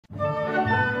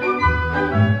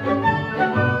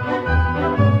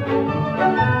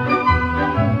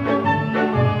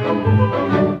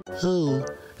Oh,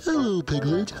 hello,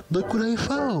 Piglet. Look what I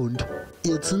found.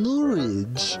 It's an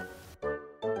orange.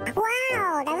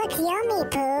 Wow, that looks yummy,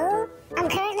 Pooh. I'm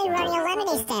currently running a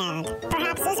lemonade stand.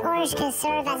 Perhaps this orange could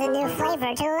serve as a new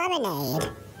flavor to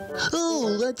lemonade.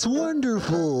 Oh, that's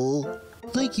wonderful.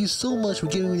 Thank you so much for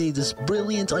giving me this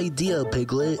brilliant idea,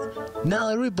 Piglet. Now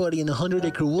everybody in 100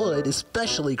 Acre Wood,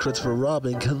 especially Christopher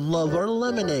Robin, can love our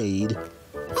lemonade.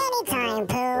 Anytime,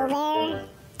 Pooh Bear.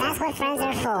 That's what friends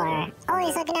are for.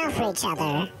 Always looking out for each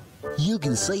other. You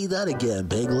can say that again,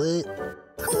 Piglet.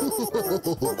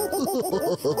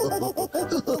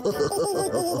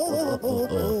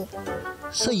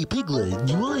 Say, Piglet,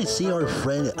 do you want to see our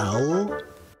friend Owl?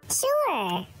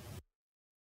 Sure.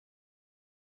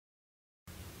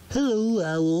 Hello,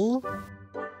 Owl.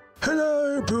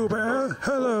 Hello, Pooh Bear.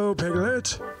 Hello,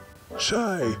 Piglet.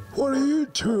 Say, what are you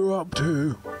two up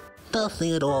to?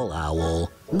 Nothing at all,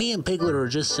 Owl. Me and Piglet are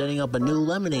just setting up a new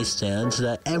lemonade stand so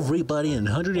that everybody in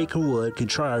 100 Acre Wood can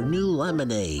try our new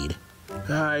lemonade.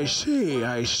 I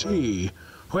see.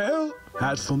 Well,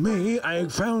 as for me, I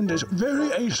found this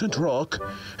very ancient rock,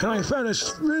 and I found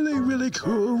this really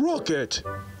cool rocket.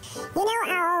 You know,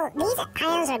 Owl, these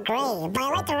items are great, but I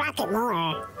like the rocket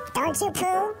more. Don't you,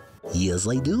 Pooh? Yes,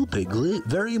 I do, Piglet.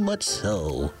 Very much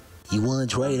so. You want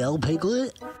to try it out,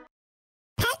 Piglet?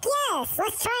 Heck yes!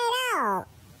 Let's try it out!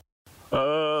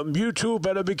 You two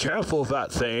better be careful of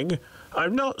that thing.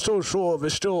 I'm not so sure if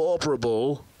it's still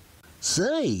operable.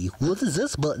 Say, what does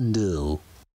this button do?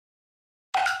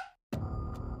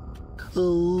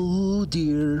 Oh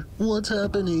dear, what's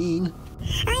happening?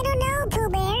 I don't know, Pooh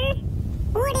Bear.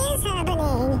 What is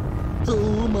happening?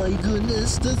 Oh my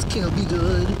goodness, this can't be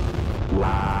good.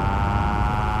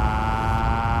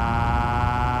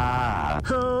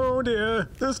 Oh dear,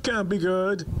 this can't be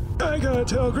good. I gotta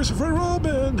tell Christopher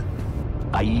Robin.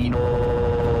 I know.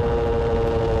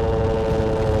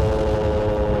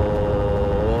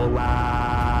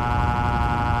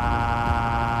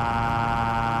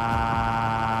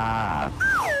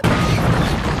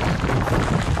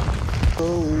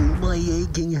 Oh, my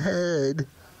aching head.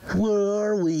 Where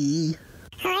are we?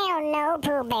 I don't know,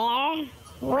 Pooh Bear.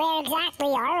 Where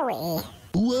exactly are we?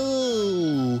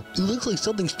 Whoa! It looks like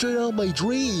something straight out of my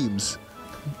dreams.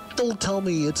 Don't tell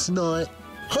me it's not.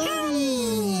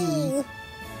 Honey!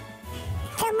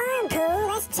 Come on, Pooh.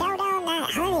 Let's chow down that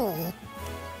honey.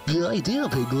 Good idea,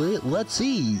 Piglet. Let's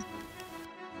eat.